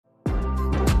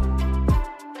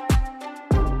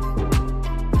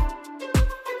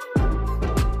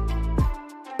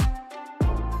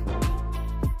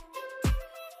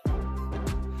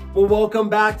Well, welcome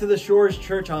back to the Shores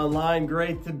Church Online.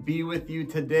 Great to be with you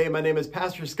today. My name is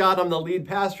Pastor Scott. I'm the lead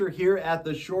pastor here at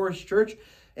the Shores Church,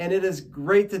 and it is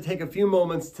great to take a few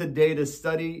moments today to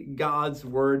study God's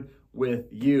Word with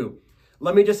you.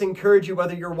 Let me just encourage you,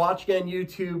 whether you're watching on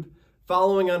YouTube,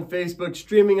 following on Facebook,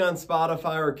 streaming on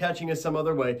Spotify, or catching us some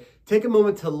other way, take a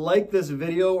moment to like this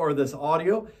video or this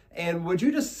audio, and would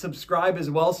you just subscribe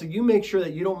as well so you make sure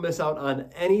that you don't miss out on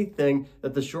anything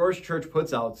that the Shores Church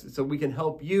puts out, so we can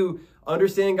help you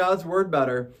understand God's Word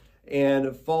better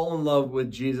and fall in love with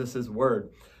Jesus' Word.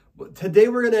 Today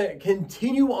we're going to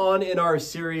continue on in our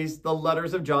series, The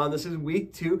Letters of John. This is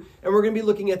week 2, and we're going to be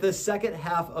looking at the second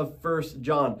half of 1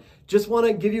 John. Just want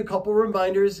to give you a couple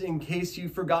reminders in case you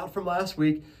forgot from last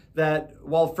week that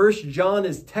while 1 John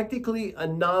is technically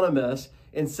anonymous,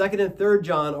 and 2nd and 3rd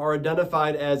John are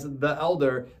identified as the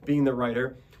elder being the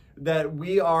writer, that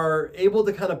we are able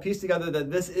to kind of piece together that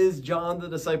this is John the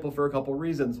disciple for a couple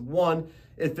reasons. One,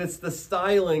 it fits the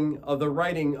styling of the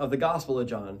writing of the Gospel of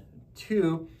John.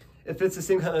 2, it fits the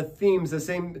same kind of themes, the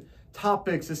same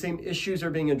topics, the same issues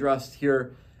are being addressed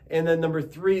here. And then number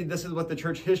 3, this is what the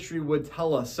church history would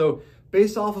tell us. So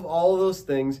based off of all of those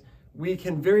things, we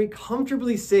can very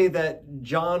comfortably say that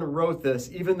John wrote this,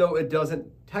 even though it doesn't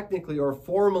technically or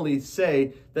formally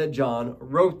say that John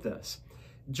wrote this.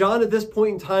 John at this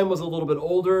point in time was a little bit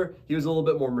older. He was a little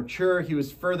bit more mature. He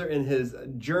was further in his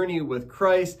journey with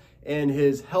Christ and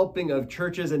his helping of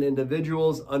churches and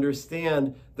individuals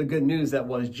understand the good news that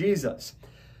was Jesus.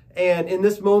 And in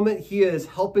this moment, he is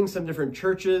helping some different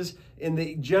churches in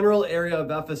the general area of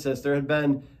Ephesus. There had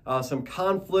been some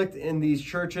conflict in these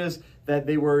churches, that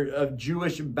they were of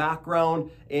Jewish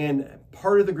background, and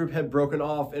part of the group had broken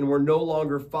off and were no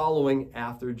longer following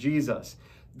after Jesus.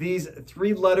 These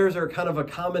 3 letters are kind of a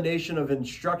combination of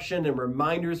instruction and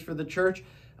reminders for the church,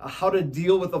 how to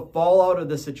deal with the fallout of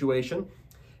the situation.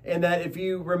 And that if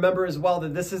you remember as well,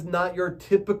 that this is not your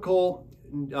typical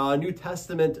New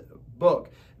Testament book,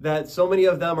 that so many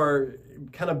of them are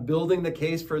kind of building the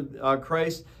case for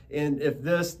Christ, and if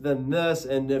this, then this,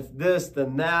 and if this,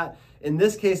 then that. In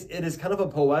this case, it is kind of a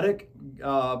poetic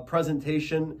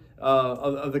presentation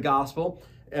of the gospel,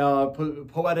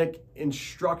 poetic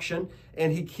instruction,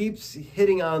 and he keeps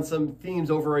hitting on some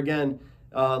themes over again,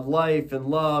 life and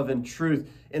love and truth.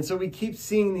 And so we keep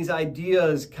seeing these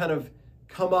ideas kind of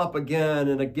come up again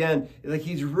and again. Like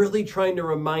he's really trying to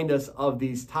remind us of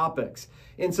these topics.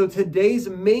 And so today's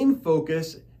main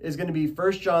focus is going to be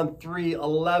 1 John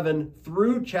 3:11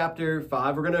 through chapter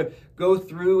 5. We're going to go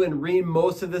through and read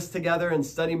most of this together and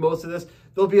study most of this.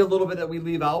 There'll be a little bit that we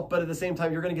leave out, but at the same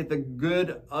time, you're going to get the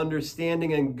good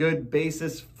understanding and good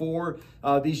basis for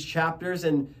these chapters.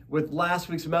 And with last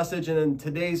week's message and then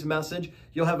today's message,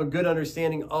 you'll have a good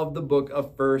understanding of the book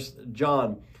of 1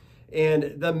 John.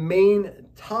 And the main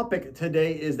topic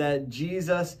today is that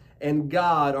Jesus and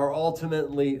God are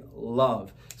ultimately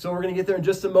love. So we're going to get there in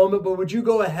just a moment, but would you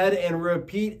go ahead and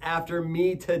repeat after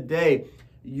me today?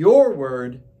 Your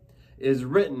word is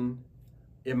written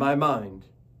in my mind.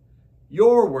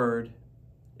 Your word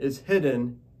is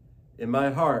hidden in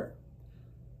my heart.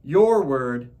 Your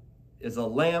word is a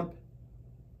lamp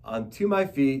unto my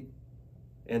feet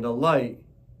and a light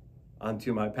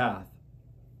unto my path.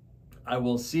 I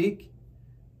will seek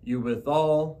you with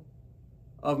all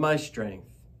of my strength.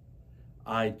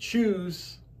 I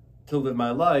choose to live my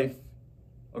life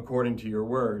according to your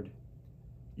word.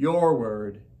 Your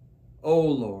word, O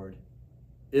Lord,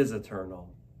 is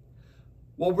eternal.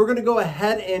 Well, we're going to go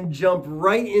ahead and jump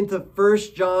right into 1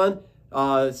 John,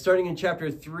 starting in chapter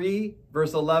 3,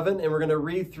 verse 11, and we're going to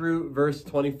read through verse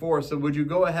 24. So would you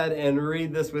go ahead and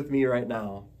read this with me right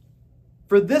now?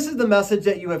 For this is the message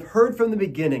that you have heard from the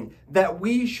beginning, that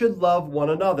we should love one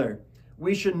another.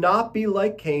 We should not be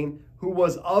like Cain, who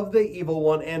was of the evil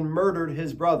one and murdered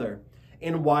his brother.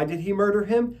 And why did he murder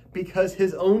him? Because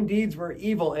his own deeds were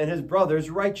evil and his brother's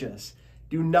righteous.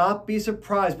 Do not be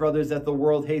surprised, brothers, that the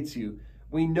world hates you.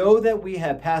 We know that we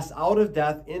have passed out of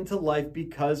death into life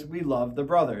because we love the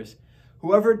brothers.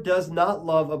 Whoever does not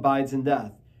love abides in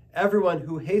death. Everyone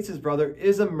who hates his brother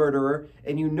is a murderer,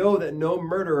 and you know that no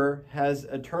murderer has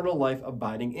eternal life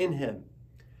abiding in him.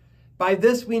 By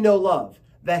this we know love,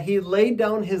 that he laid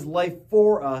down his life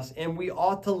for us, and we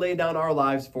ought to lay down our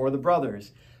lives for the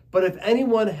brothers. But if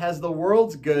anyone has the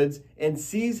world's goods and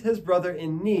sees his brother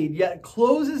in need, yet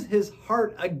closes his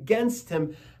heart against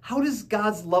him, how does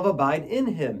God's love abide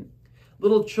in him?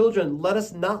 Little children, let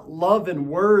us not love in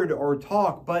word or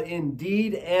talk, but in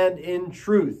deed and in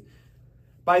truth.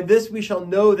 By this we shall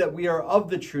know that we are of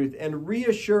the truth and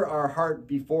reassure our heart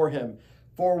before him.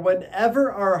 For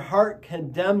whenever our heart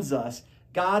condemns us,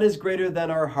 God is greater than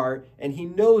our heart, and he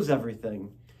knows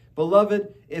everything.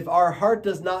 Beloved, if our heart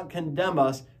does not condemn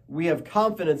us, we have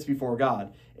confidence before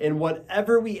God. And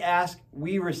whatever we ask,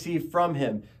 we receive from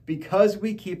him, because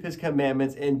we keep his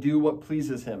commandments and do what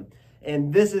pleases him.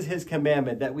 And this is his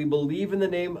commandment, that we believe in the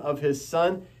name of his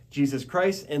Son, Jesus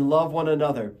Christ, and love one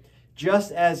another,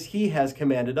 just as he has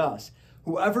commanded us.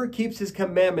 Whoever keeps his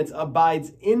commandments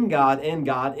abides in God, and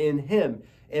God in him.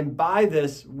 And by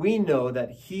this we know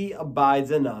that he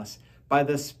abides in us, by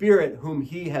the Spirit whom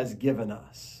he has given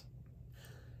us.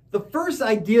 The first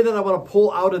idea that I want to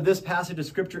pull out of this passage of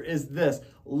Scripture is this: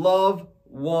 love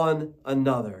one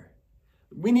another.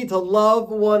 We need to love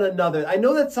one another. I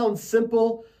know that sounds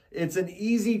simple. It's an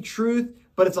easy truth,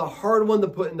 but it's a hard one to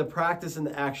put into practice and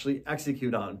to actually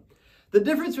execute on. The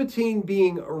difference between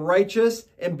being righteous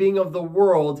and being of the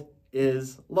world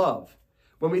is love.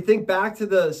 When we think back to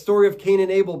the story of Cain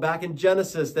and Abel back in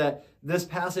Genesis that this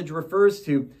passage refers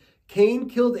to, Cain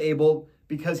killed Abel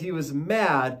because he was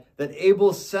mad that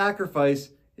Abel's sacrifice,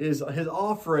 his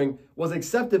offering, was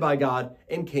accepted by God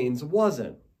and Cain's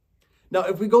wasn't. Now,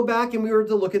 if we go back and we were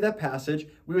to look at that passage,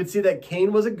 we would see that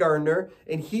Cain was a gardener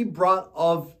and he brought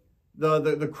of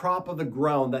the crop of the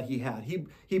ground that he had.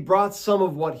 He brought some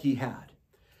of what he had.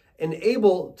 And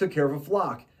Abel took care of a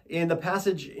flock. In the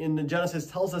passage in Genesis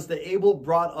tells us that Abel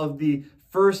brought of the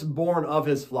firstborn of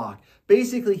his flock.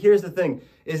 Basically, here's the thing,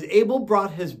 is Abel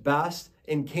brought his best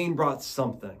and Cain brought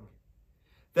something.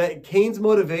 That Cain's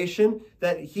motivation,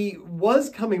 that he was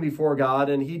coming before God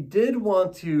and he did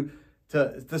want to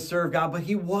serve God, but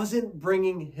he wasn't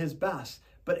bringing his best,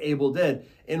 but Abel did.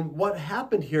 And what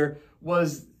happened here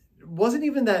wasn't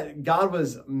even that God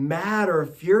was mad or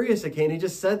furious at Cain. He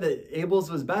just said that Abel's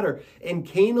was better. And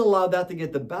Cain allowed that to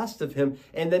get the best of him.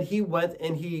 And then he went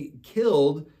and he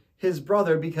killed his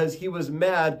brother because he was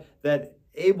mad that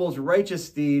Abel's righteous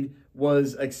deed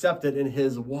was accepted and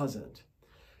his wasn't.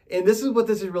 And this is what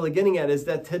this is really getting at, is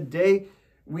that today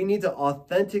we need to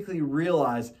authentically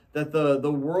realize that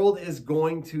the world is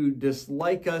going to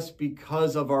dislike us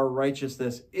because of our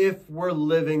righteousness if we're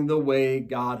living the way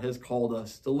God has called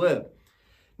us to live.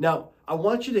 Now, I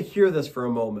want you to hear this for a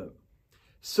moment.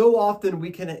 So often we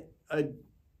can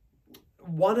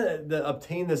want to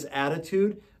obtain this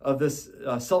attitude of this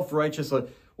self-righteous, like,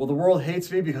 well, the world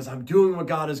hates me because I'm doing what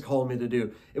God has called me to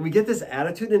do. And we get this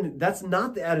attitude, and that's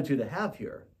not the attitude to have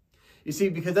here. You see,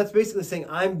 because that's basically saying,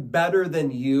 I'm better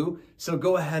than you, so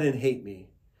go ahead and hate me.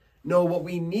 No, what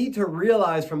we need to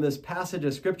realize from this passage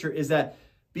of Scripture is that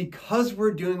because we're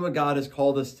doing what God has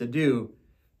called us to do,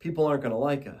 people aren't going to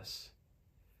like us.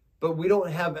 But we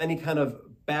don't have any kind of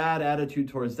bad attitude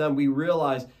towards them. We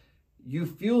realize you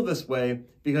feel this way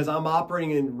because I'm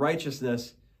operating in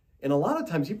righteousness. And a lot of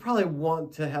times you probably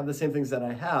want to have the same things that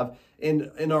I have.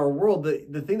 In our world,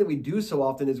 the thing that we do so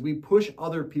often is we push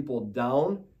other people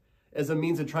down as a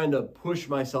means of trying to push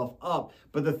myself up.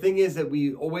 But the thing is that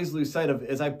we always lose sight of,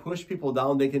 as I push people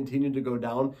down, they continue to go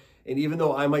down. And even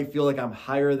though I might feel like I'm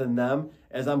higher than them,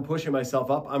 as I'm pushing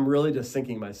myself up, I'm really just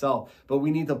sinking myself. But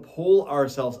we need to pull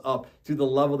ourselves up to the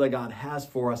level that God has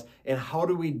for us. And how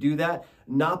do we do that?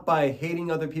 Not by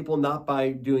hating other people, not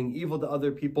by doing evil to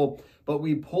other people, but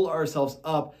we pull ourselves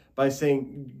up by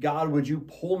saying, God, would you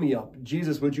pull me up?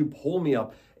 Jesus, would you pull me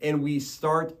up? And we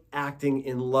start acting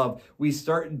in love. We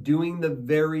start doing the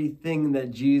very thing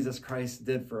that Jesus Christ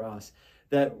did for us.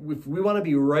 That if we want to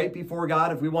be right before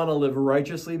God, if we want to live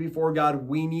righteously before God,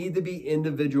 we need to be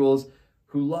individuals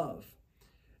who love.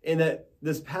 And that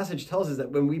this passage tells us that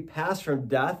when we pass from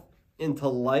death into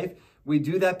life, we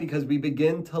do that because we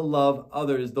begin to love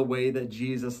others the way that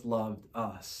Jesus loved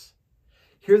us.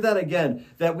 Hear that again,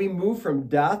 that we move from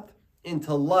death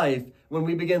into life when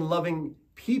we begin loving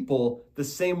people the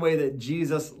same way that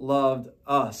Jesus loved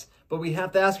us. But we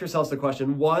have to ask ourselves the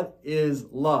question, what is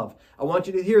love? I want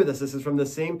you to hear this. This is from the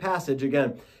same passage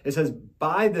again. It says,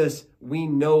 by this we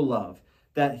know love,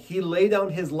 that he laid down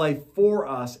his life for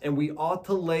us, and we ought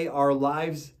to lay our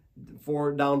lives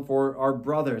down for our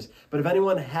brothers. But if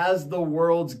anyone has the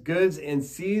world's goods and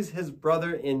sees his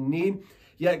brother in need,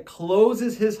 yet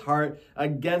closes his heart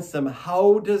against him,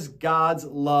 how does God's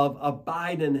love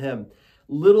abide in him?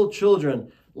 Little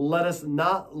children, let us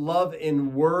not love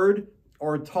in word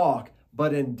or talk,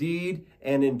 but in deed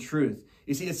and in truth.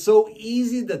 You see, it's so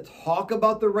easy to talk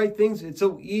about the right things. It's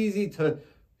so easy to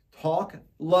talk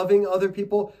loving other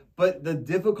people, but the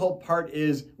difficult part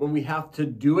is when we have to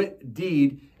do it,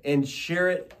 deed, and share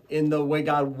it in the way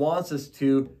God wants us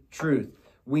to, truth.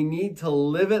 We need to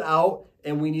live it out,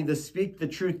 and we need to speak the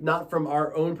truth, not from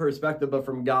our own perspective, but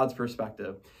from God's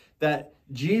perspective. that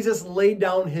Jesus laid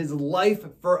down his life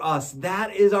for us.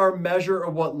 That is our measure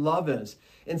of what love is.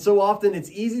 And so often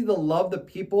it's easy to love the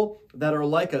people that are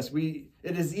like us. It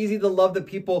is easy to love the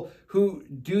people who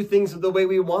do things the way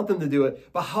we want them to do it.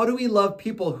 But how do we love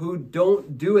people who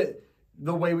don't do it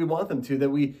the way we want them to? That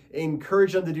we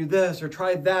encourage them to do this or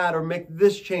try that or make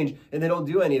this change, and they don't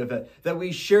do any of it. That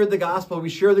we share the gospel, we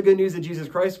share the good news of Jesus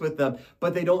Christ with them,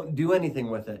 but they don't do anything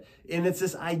with it. And it's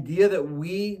this idea that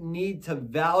we need to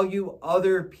value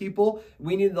other people.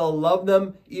 We need to love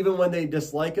them even when they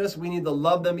dislike us. We need to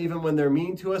love them even when they're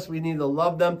mean to us. We need to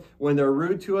love them when they're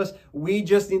rude to us. We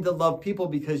just need to love people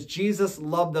because Jesus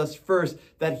loved us first,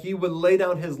 that he would lay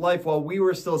down his life while we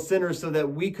were still sinners so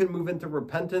that we could move into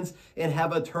repentance and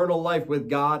have eternal life with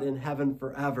God in heaven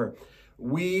forever.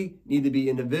 We need to be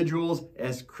individuals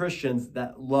as Christians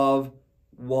that love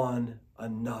one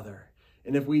another.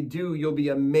 And if we do, you'll be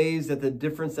amazed at the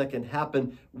difference that can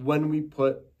happen when we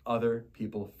put other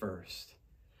people first.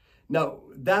 Now,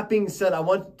 that being said, I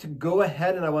want to go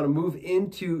ahead and I want to move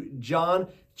into John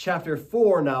chapter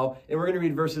 4 now, and we're going to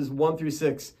read verses 1 through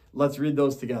 6. Let's read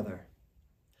those together.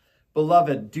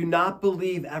 Beloved, do not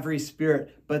believe every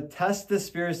spirit, but test the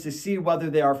spirits to see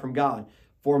whether they are from God.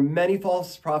 For many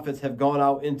false prophets have gone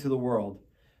out into the world.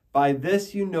 By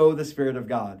this you know the Spirit of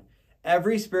God.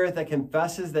 Every spirit that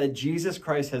confesses that Jesus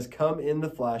Christ has come in the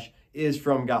flesh is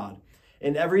from God.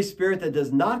 And every spirit that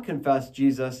does not confess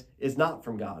Jesus is not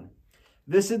from God.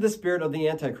 This is the spirit of the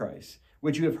Antichrist,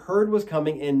 which you have heard was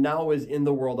coming and now is in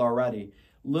the world already.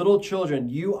 Little children,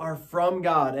 you are from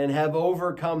God and have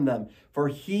overcome them. For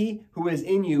he who is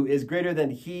in you is greater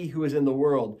than he who is in the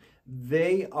world.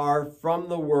 They are from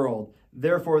the world.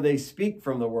 Therefore they speak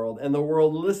from the world, and the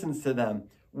world listens to them.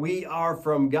 We are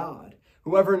from God.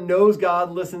 Whoever knows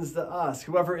God listens to us.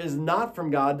 Whoever is not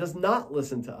from God does not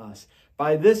listen to us.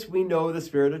 By this we know the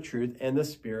spirit of truth and the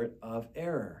spirit of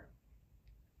error.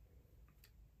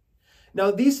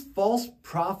 Now, these false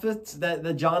prophets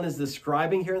that John is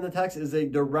describing here in the text is a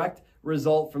direct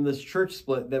result from this church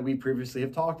split that we previously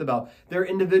have talked about. They're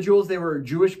individuals, they were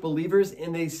Jewish believers,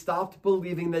 and they stopped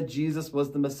believing that Jesus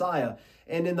was the Messiah.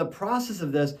 And in the process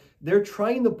of this, they're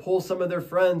trying to pull some of their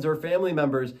friends or family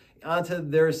members onto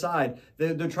their side.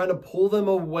 They're trying to pull them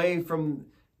away from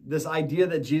this idea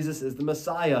that Jesus is the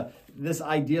Messiah, this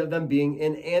idea of them being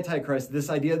an antichrist, this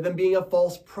idea of them being a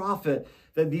false prophet,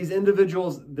 that these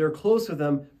individuals, they're close with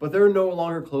them, but they're no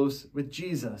longer close with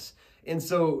Jesus. And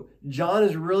so John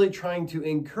is really trying to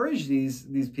encourage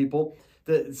these people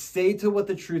to stay to what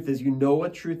the truth is. You know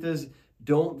what truth is.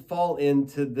 Don't fall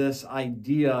into this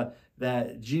idea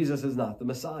that Jesus is not the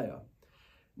Messiah.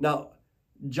 Now,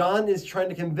 John is trying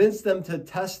to convince them to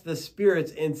test the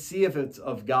spirits and see if it's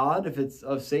of God, if it's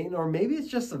of Satan, or maybe it's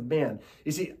just of man.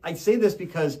 You see, I say this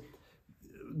because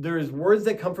there's words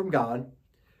that come from God.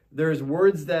 There's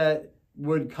words that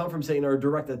would come from Satan, or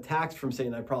direct attacks from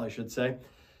Satan, I probably should say.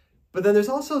 But then there's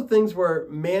also things where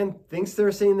man thinks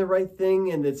they're saying the right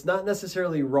thing, and it's not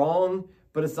necessarily wrong,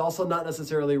 but it's also not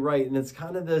necessarily right. And it's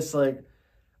kind of this like,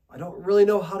 I don't really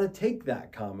know how to take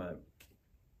that comment.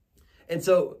 And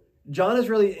so John has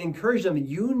really encouraged them,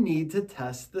 you need to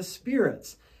test the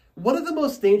spirits. One of the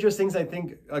most dangerous things I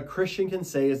think a Christian can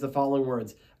say is the following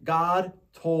words: God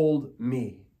told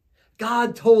me.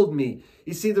 God told me.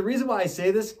 You see, the reason why I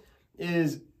say this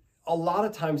is a lot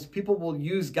of times people will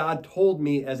use God told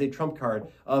me as a trump card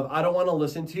of, I don't want to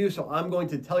listen to you, so I'm going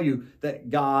to tell you that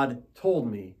God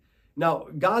told me. Now,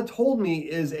 God told me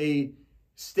is a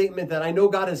statement that I know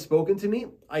God has spoken to me.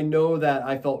 I know that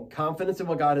I felt confidence in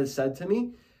what God has said to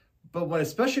me. But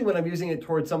especially when I'm using it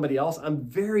towards somebody else, I'm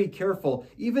very careful,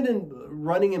 even in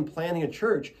running and planning a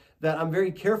church, that I'm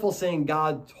very careful saying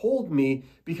God told me,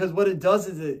 because what it does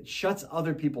is it shuts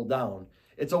other people down.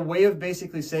 It's a way of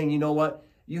basically saying, you know what,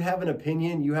 you have an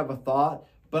opinion, you have a thought,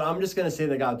 but I'm just going to say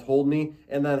that God told me,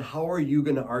 and then how are you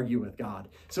going to argue with God?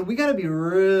 So we got to be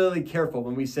really careful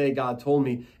when we say God told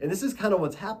me. And this is kind of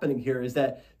what's happening here, is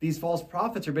that these false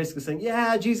prophets are basically saying,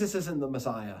 yeah, Jesus isn't the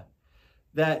Messiah.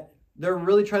 That they're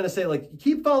really trying to say, like,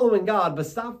 keep following God, but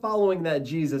stop following that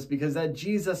Jesus, because that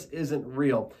Jesus isn't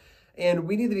real. And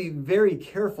we need to be very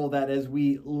careful that as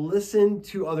we listen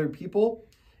to other people,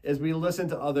 as we listen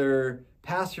to other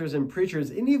pastors and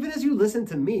preachers, and even as you listen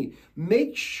to me,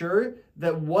 make sure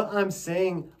that what I'm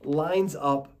saying lines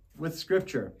up with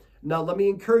Scripture. Now, let me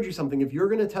encourage you something. If you're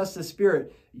going to test the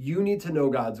Spirit, you need to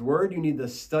know God's Word. You need to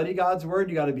study God's Word.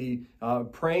 You got to be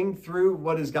praying through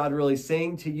what is God really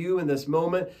saying to you in this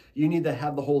moment. You need to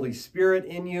have the Holy Spirit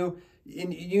in you.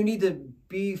 And you need to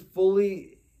be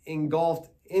fully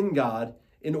engulfed in God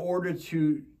in order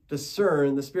to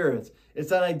discern the spirits. It's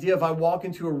that idea if I walk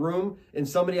into a room and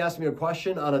somebody asks me a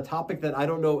question on a topic that I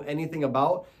don't know anything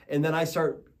about, and then I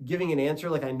start giving an answer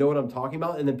like I know what I'm talking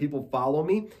about, and then people follow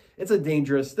me, it's a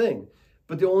dangerous thing.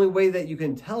 But the only way that you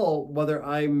can tell whether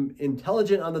I'm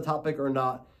intelligent on the topic or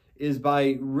not is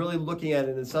by really looking at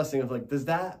it and assessing of like, does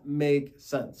that make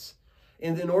sense?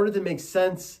 And in order to make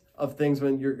sense of things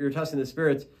when you're testing the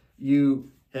spirits,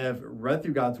 you have read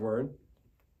through God's word,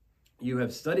 you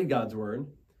have studied God's word,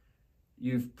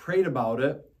 you've prayed about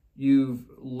it, you've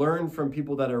learned from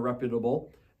people that are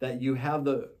reputable, that you have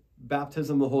the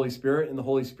baptism of the Holy Spirit, and the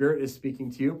Holy Spirit is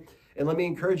speaking to you. And let me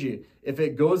encourage you, if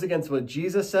it goes against what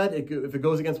Jesus said, if it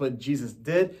goes against what Jesus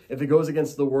did, if it goes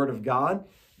against the word of God,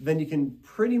 then you can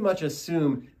pretty much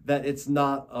assume that it's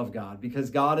not of God, because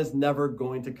God is never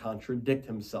going to contradict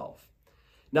himself.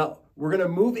 Now, we're going to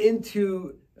move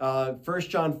into 1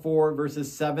 John 4,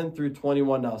 verses 7 through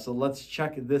 21 now. So let's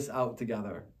check this out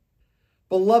together.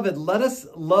 Beloved, let us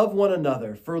love one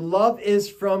another, for love is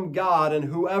from God, and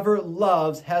whoever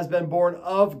loves has been born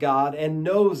of God and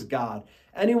knows God.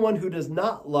 Anyone who does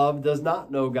not love does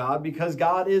not know God, because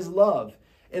God is love.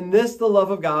 In this, the love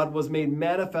of God was made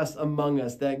manifest among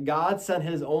us, that God sent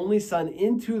his only Son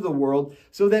into the world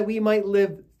so that we might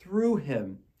live through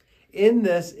him. In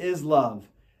this is love.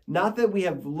 Not that we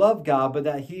have loved God, but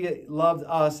that he loved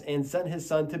us and sent his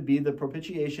Son to be the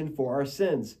propitiation for our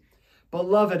sins.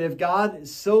 Beloved, if God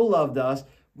so loved us,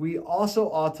 we also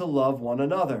ought to love one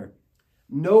another.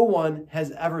 No one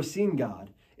has ever seen God.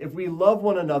 If we love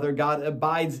one another, God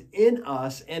abides in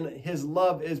us, and his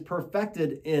love is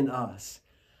perfected in us.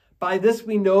 By this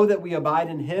we know that we abide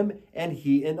in him and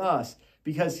he in us,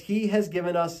 because he has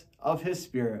given us of his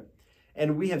Spirit.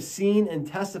 And we have seen and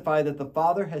testified that the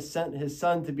Father has sent his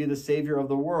Son to be the Savior of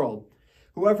the world.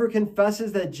 Whoever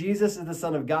confesses that Jesus is the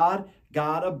Son of God,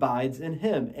 God abides in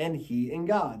him, and he in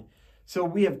God. So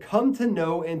we have come to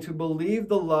know and to believe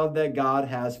the love that God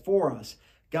has for us.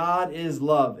 God is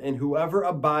love, and whoever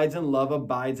abides in love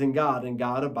abides in God, and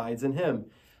God abides in him.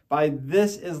 By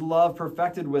this is love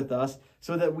perfected with us,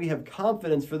 so that we have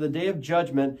confidence for the day of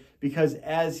judgment, because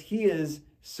as he is,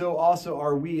 so also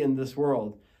are we in this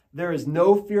world. There is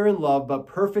no fear in love, but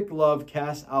perfect love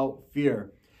casts out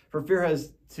fear. For fear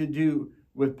has to do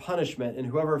with punishment, and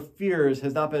whoever fears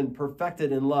has not been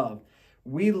perfected in love.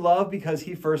 We love because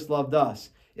he first loved us.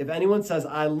 If anyone says,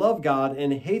 I love God,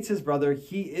 and hates his brother,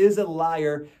 he is a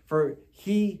liar, for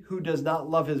he who does not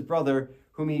love his brother,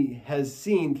 whom he has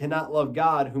seen, cannot love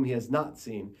God, whom he has not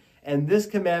seen. And this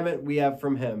commandment we have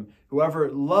from him: whoever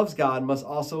loves God must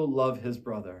also love his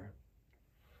brother.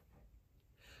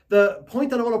 The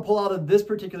point that I want to pull out of this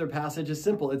particular passage is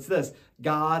simple. It's this: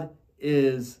 God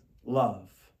is love.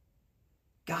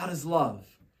 God is love.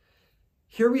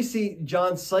 Here we see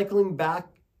John cycling back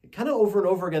kind of over and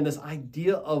over again this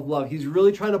idea of love. He's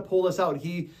really trying to pull this out.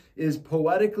 He is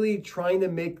poetically trying to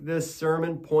make this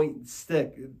sermon point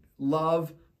stick.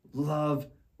 Love, love,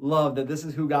 love, that this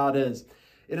is who God is.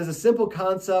 It is a simple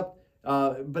concept,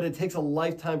 but it takes a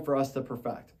lifetime for us to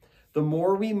perfect. The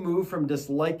more we move from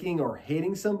disliking or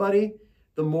hating somebody,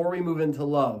 the more we move into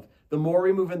love. The more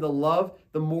we move into love,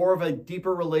 the more of a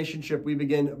deeper relationship we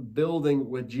begin building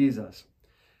with Jesus.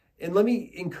 And let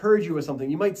me encourage you with something.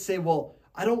 You might say, well,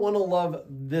 I don't want to love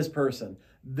this person.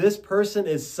 This person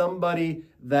is somebody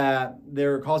that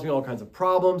they're causing me all kinds of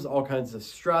problems, all kinds of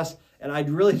stress, and I'd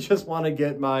really just want to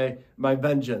get my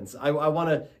vengeance. I want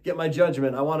to get my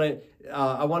judgment. I want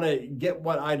to get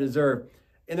what I deserve.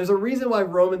 And there's a reason why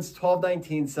Romans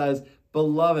 12:19 says,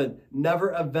 Beloved, never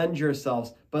avenge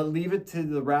yourselves, but leave it to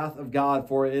the wrath of God,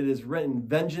 for it is written,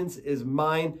 vengeance is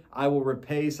mine, I will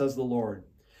repay, says the Lord.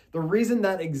 The reason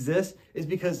that exists is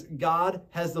because God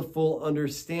has the full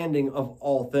understanding of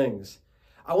all things.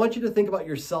 I want you to think about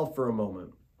yourself for a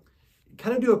moment.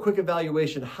 Kind of do a quick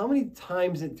evaluation. How many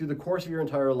times through the course of your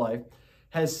entire life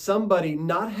has somebody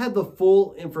not had the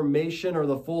full information or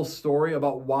the full story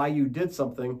about why you did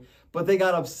something, but they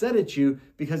got upset at you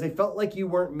because they felt like you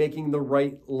weren't making the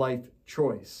right life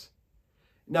choice?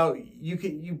 Now,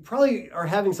 you probably are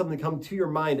having something come to your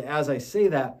mind as I say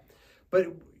that, but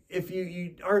if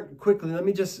you aren't quickly, let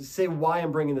me just say why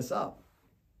I'm bringing this up.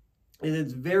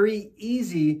 It's very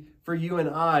easy for you and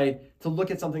I to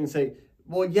look at something and say,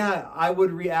 well, yeah, I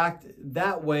would react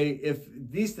that way if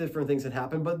these different things had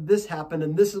happened, but this happened,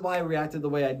 and this is why I reacted the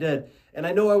way I did. And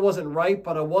I know I wasn't right,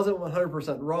 but I wasn't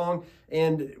 100% wrong.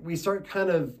 And we start kind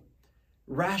of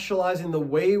rationalizing the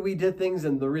way we did things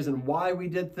and the reason why we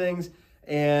did things.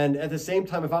 And at the same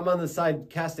time, if I'm on the side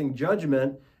casting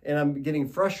judgment and I'm getting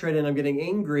frustrated and I'm getting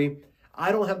angry,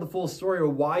 I don't have the full story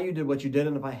of why you did what you did.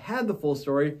 And if I had the full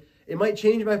story, it might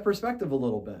change my perspective a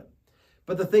little bit.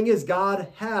 But the thing is, God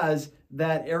has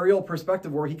that aerial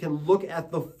perspective where he can look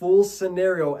at the full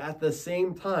scenario at the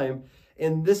same time.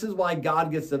 And this is why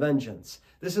God gets the vengeance.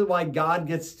 This is why God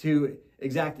gets to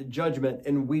exact judgment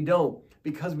and we don't,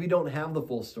 because we don't have the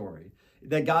full story.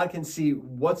 That God can see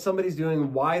what somebody's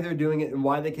doing, why they're doing it, and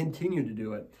why they continue to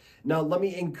do it. Now, let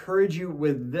me encourage you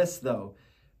with this, though,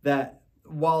 that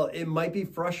while it might be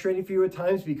frustrating for you at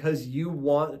times because you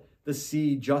want to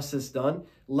see justice done,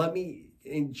 let me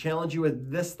challenge you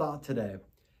with this thought today.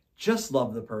 Just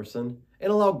love the person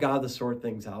and allow God to sort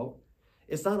things out.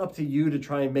 It's not up to you to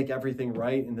try and make everything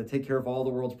right and to take care of all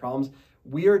the world's problems.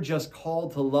 We are just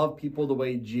called to love people the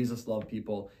way Jesus loved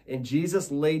people. And Jesus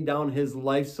laid down his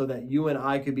life so that you and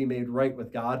I could be made right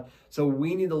with God. So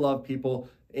we need to love people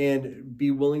and be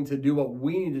willing to do what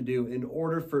we need to do in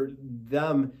order for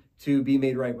them to be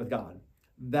made right with God.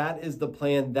 That is the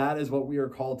plan. That is what we are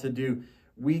called to do.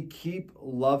 We keep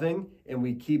loving and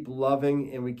we keep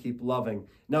loving and we keep loving.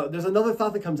 Now, there's another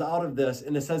thought that comes out of this,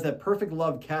 and it says that perfect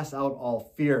love casts out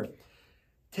all fear.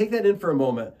 Take that in for a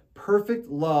moment. Perfect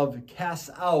love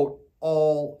casts out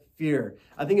all fear.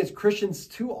 I think as Christians,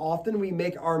 too often we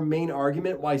make our main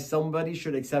argument why somebody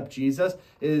should accept Jesus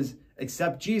is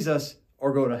accept Jesus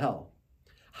or go to hell.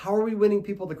 How are we winning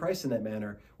people to Christ in that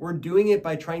manner? We're doing it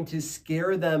by trying to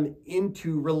scare them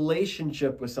into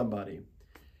relationship with somebody.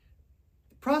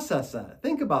 Process that.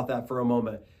 Think about that for a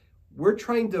moment. We're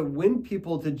trying to win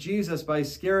people to Jesus by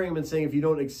scaring them and saying, if you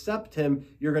don't accept him,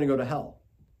 you're going to go to hell.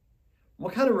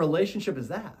 What kind of relationship is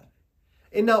that?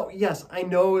 And now, yes, I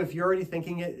know if you're already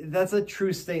thinking it, that's a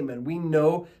true statement. We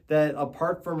know that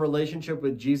apart from relationship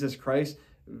with Jesus Christ,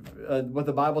 what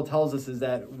the Bible tells us is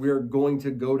that we're going to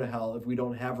go to hell if we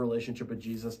don't have a relationship with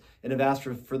Jesus and have asked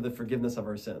for the forgiveness of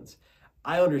our sins.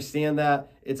 I understand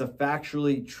that. It's a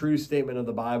factually true statement of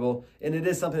the Bible, and it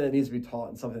is something that needs to be taught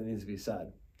and something that needs to be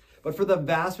said. But for the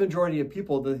vast majority of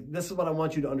people, this is what I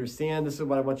want you to understand, this is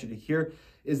what I want you to hear,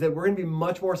 is that we're going to be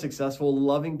much more successful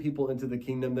loving people into the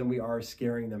kingdom than we are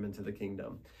scaring them into the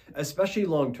kingdom, especially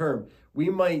long term. We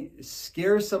might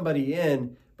scare somebody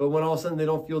in, but when all of a sudden they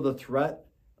don't feel the threat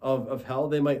of hell,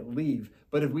 they might leave.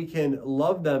 But if we can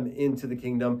love them into the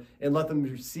kingdom and let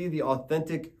them see the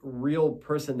authentic, real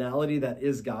personality that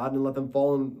is God and let them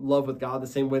fall in love with God the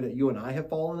same way that you and I have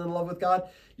fallen in love with God,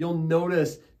 you'll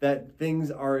notice that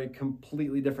things are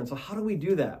completely different. So how do we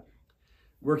do that?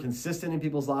 We're consistent in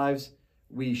people's lives.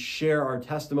 We share our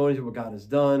testimonies of what God has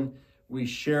done. We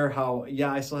share how,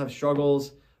 yeah, I still have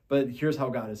struggles, but here's how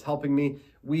God is helping me.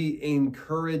 We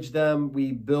encourage them.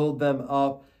 We build them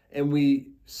up. And we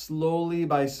slowly,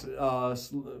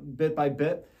 bit by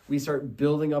bit, we start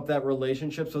building up that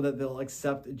relationship so that they'll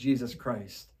accept Jesus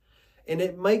Christ. And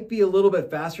it might be a little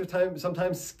bit faster time,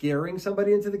 sometimes scaring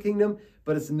somebody into the kingdom,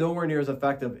 but it's nowhere near as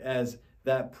effective as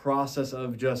that process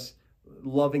of just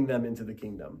loving them into the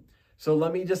kingdom. So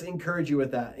let me just encourage you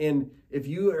with that. And if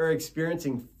you are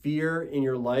experiencing fear in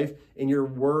your life and you're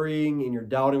worrying and you're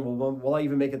doubting, well, will I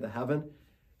even make it to heaven?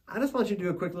 I just want you to do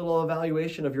a quick little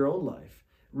evaluation of your own life.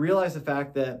 Realize the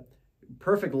fact that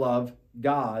perfect love,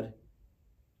 God,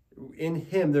 in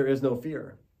him there is no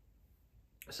fear.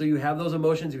 So you have those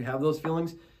emotions, you have those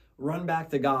feelings, run back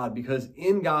to God, because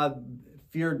in God,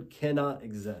 fear cannot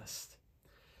exist.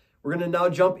 We're going to now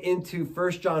jump into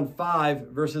 1 John 5,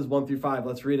 verses 1 through 5.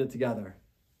 Let's read it together.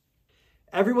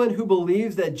 Everyone who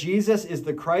believes that Jesus is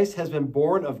the Christ has been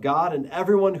born of God, and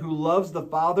everyone who loves the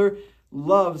Father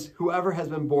loves whoever has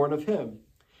been born of him.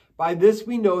 By this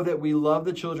we know that we love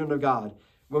the children of God,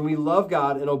 when we love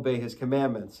God and obey his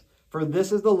commandments. For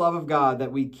this is the love of God,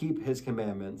 that we keep his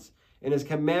commandments. And his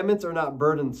commandments are not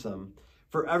burdensome.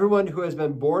 For everyone who has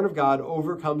been born of God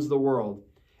overcomes the world.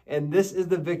 And this is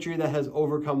the victory that has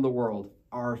overcome the world,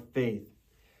 our faith.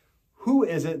 Who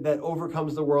is it that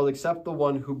overcomes the world except the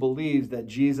one who believes that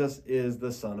Jesus is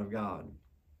the Son of God?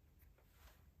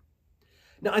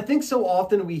 Now, I think so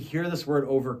often we hear this word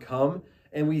overcome,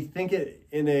 and we think it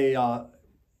in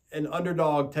an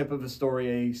underdog type of a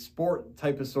story, a sport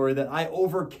type of story, that I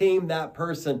overcame that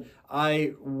person,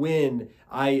 I win,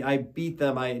 I beat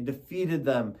them, I defeated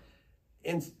them.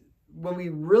 And when we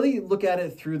really look at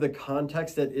it through the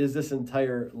context that is this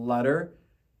entire letter,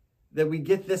 that we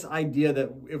get this idea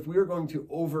that if we're going to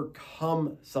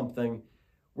overcome something,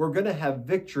 we're going to have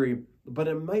victory, but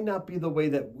it might not be the way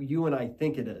that you and I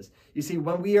think it is. You see,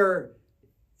 when we are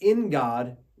in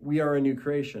God, we are a new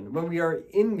creation. When we are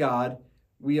in God,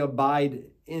 we abide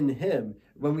in him.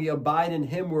 When we abide in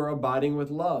him, we're abiding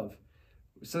with love.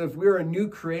 So if we're a new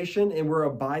creation and we're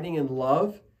abiding in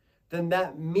love, then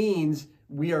that means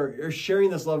we are sharing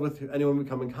this love with anyone we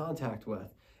come in contact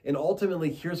with. And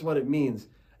ultimately, here's what it means.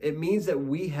 It means that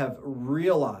we have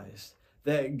realized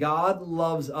that God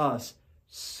loves us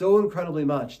so incredibly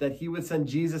much that he would send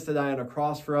Jesus to die on a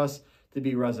cross for us, to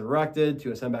be resurrected,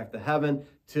 to ascend back to heaven,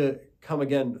 to come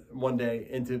again one day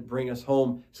and to bring us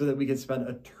home so that we could spend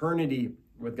eternity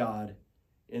with God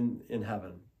in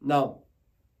heaven. Now,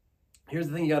 here's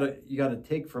the thing you gotta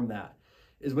take from that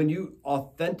is when you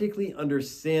authentically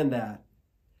understand that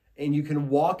and you can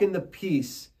walk in the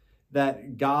peace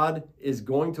that God is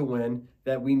going to win,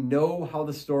 that we know how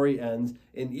the story ends,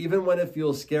 and even when it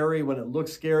feels scary, when it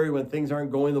looks scary, when things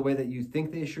aren't going the way that you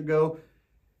think they should go,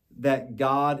 that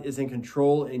God is in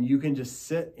control and you can just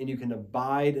sit and you can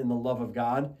abide in the love of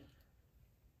God.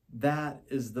 That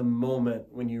is the moment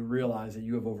when you realize that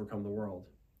you have overcome the world.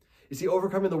 You see,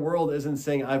 overcoming the world isn't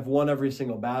saying I've won every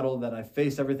single battle, that I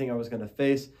faced everything I was going to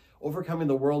face. Overcoming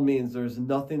the world means there's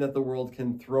nothing that the world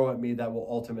can throw at me that will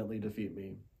ultimately defeat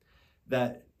me.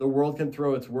 That the world can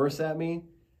throw its worst at me,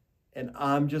 and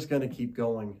I'm just going to keep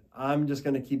going. I'm just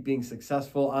going to keep being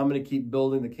successful. I'm going to keep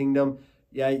building the kingdom.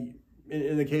 Yeah,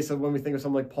 in the case of when we think of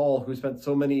someone like Paul, who spent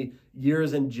so many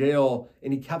years in jail,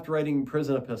 and he kept writing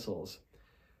prison epistles,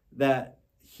 that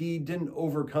he didn't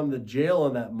overcome the jail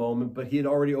in that moment, but he had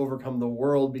already overcome the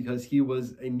world because he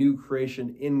was a new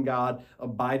creation in God,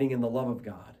 abiding in the love of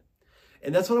God.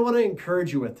 And that's what I want to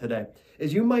encourage you with today,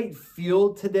 is you might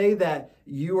feel today that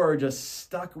you are just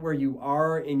stuck where you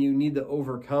are and you need to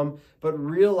overcome, but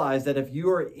realize that if you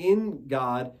are in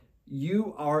God,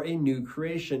 you are a new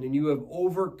creation and you have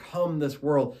overcome this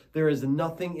world. There is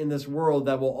nothing in this world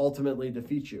that will ultimately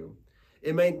defeat you.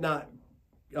 It might not,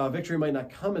 victory might not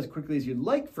come as quickly as you'd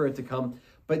like for it to come,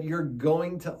 but you're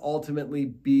going to ultimately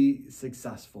be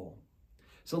successful.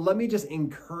 So let me just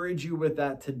encourage you with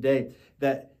that today,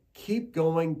 that keep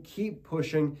going, keep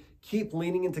pushing, keep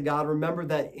leaning into God. Remember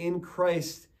that in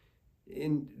Christ,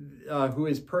 who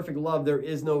is perfect love, there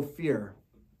is no fear.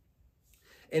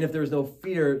 And if there's no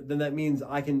fear, then that means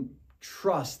I can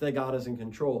trust that God is in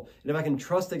control. And if I can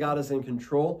trust that God is in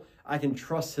control, I can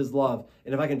trust his love.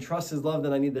 And if I can trust his love,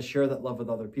 then I need to share that love with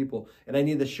other people. And I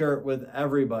need to share it with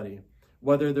everybody,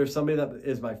 whether there's somebody that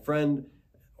is my friend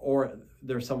or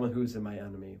there's someone who's my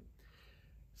enemy.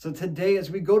 So today,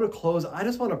 as we go to close, I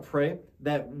just want to pray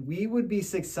that we would be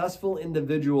successful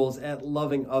individuals at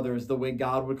loving others the way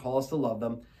God would call us to love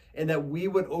them, and that we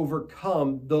would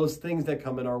overcome those things that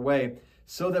come in our way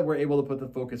so that we're able to put the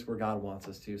focus where God wants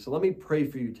us to. So let me pray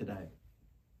for you today.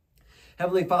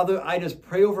 Heavenly Father, I just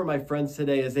pray over my friends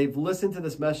today as they've listened to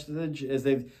this message, as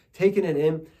they've taken it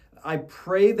in. I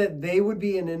pray that they would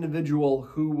be an individual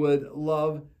who would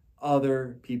love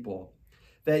other people,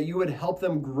 that you would help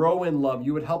them grow in love.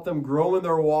 You would help them grow in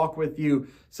their walk with you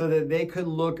so that they could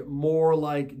look more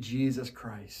like Jesus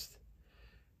Christ.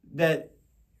 That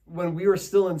when we were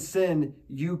still in sin,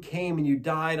 you came and you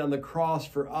died on the cross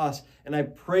for us. And I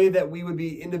pray that we would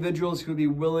be individuals who would be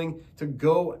willing to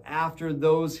go after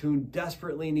those who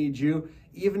desperately need you,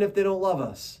 even if they don't love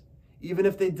us, even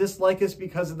if they dislike us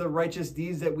because of the righteous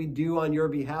deeds that we do on your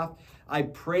behalf. I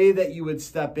pray that you would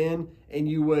step in and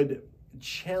you would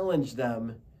challenge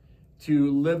them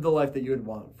to live the life that you would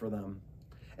want for them.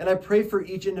 And I pray for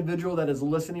each individual that is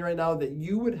listening right now that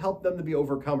you would help them to be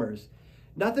overcomers.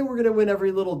 Not that we're going to win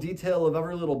every little detail of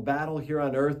every little battle here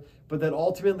on earth, but that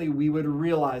ultimately we would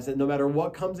realize that no matter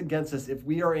what comes against us, if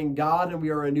we are in God and we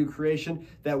are a new creation,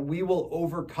 that we will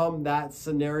overcome that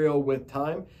scenario with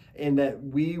time, and that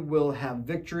we will have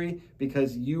victory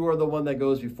because you are the one that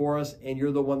goes before us, and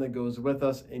you're the one that goes with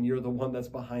us, and you're the one that's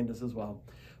behind us as well.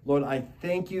 Lord, I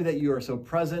thank you that you are so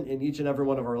present in each and every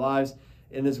one of our lives.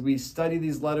 And as we study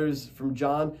these letters from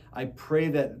John, I pray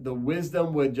that the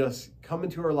wisdom would just come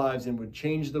into our lives and would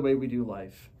change the way we do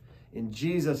life. In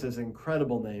Jesus'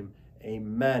 incredible name,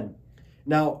 amen.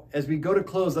 Now, as we go to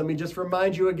close, let me just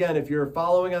remind you again, if you're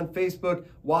following on Facebook,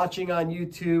 watching on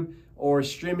YouTube, or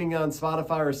streaming on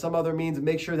Spotify or some other means,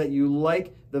 make sure that you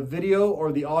like the video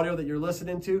or the audio that you're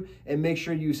listening to, and make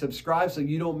sure you subscribe so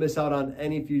you don't miss out on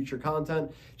any future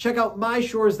content. Check out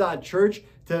myshores.church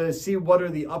to see what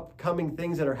are the upcoming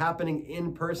things that are happening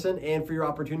in person and for your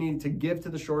opportunity to give to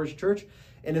the Shores Church.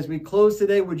 And as we close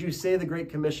today, would you say the Great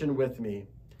Commission with me?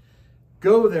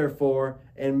 Go, therefore,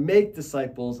 and make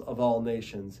disciples of all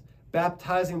nations,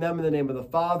 baptizing them in the name of the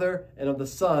Father, and of the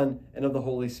Son, and of the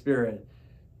Holy Spirit,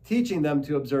 teaching them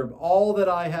to observe all that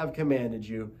I have commanded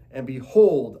you. And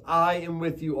behold, I am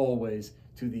with you always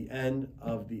to the end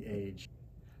of the age.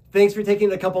 Thanks for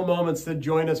taking a couple moments to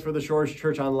join us for the Shores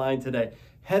Church Online today.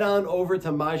 Head on over to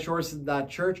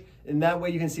myshores.church, and that way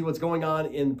you can see what's going on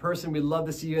in person. We'd love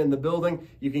to see you in the building.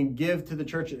 You can give to the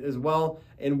church as well,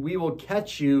 and we will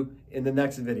catch you in the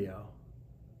next video.